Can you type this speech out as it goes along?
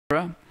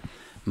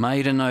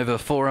Maiden over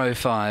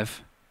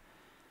 4:05.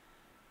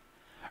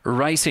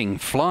 Racing,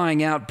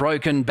 flying out,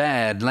 Broken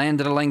Bad,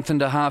 landed a length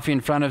and a half in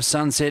front of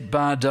Sunset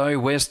Bardo,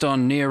 West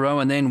on Nero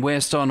and then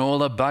West on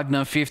Orla,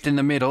 Bugner fifth in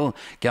the middle,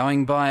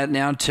 going by it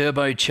now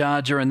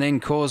Turbocharger and then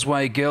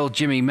Causeway Girl,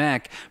 Jimmy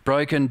Mack,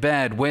 Broken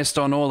Bad, West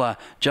on Orla,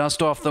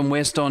 just off them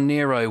West on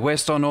Nero,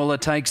 West on Orla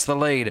takes the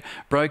lead,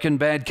 Broken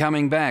Bad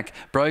coming back,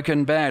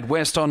 Broken Bad,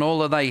 West on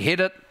Orla, they hit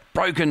it.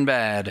 Broken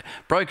Bad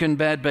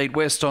beat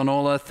West on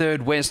Orla,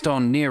 third West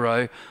on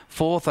Nero,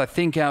 fourth I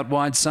think out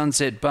wide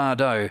Sunset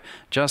Bardo,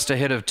 just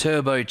ahead of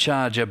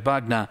Turbocharger,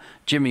 Bugner,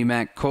 Jimmy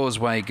Mack,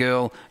 Causeway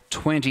Girl,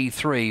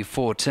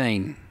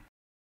 23:14.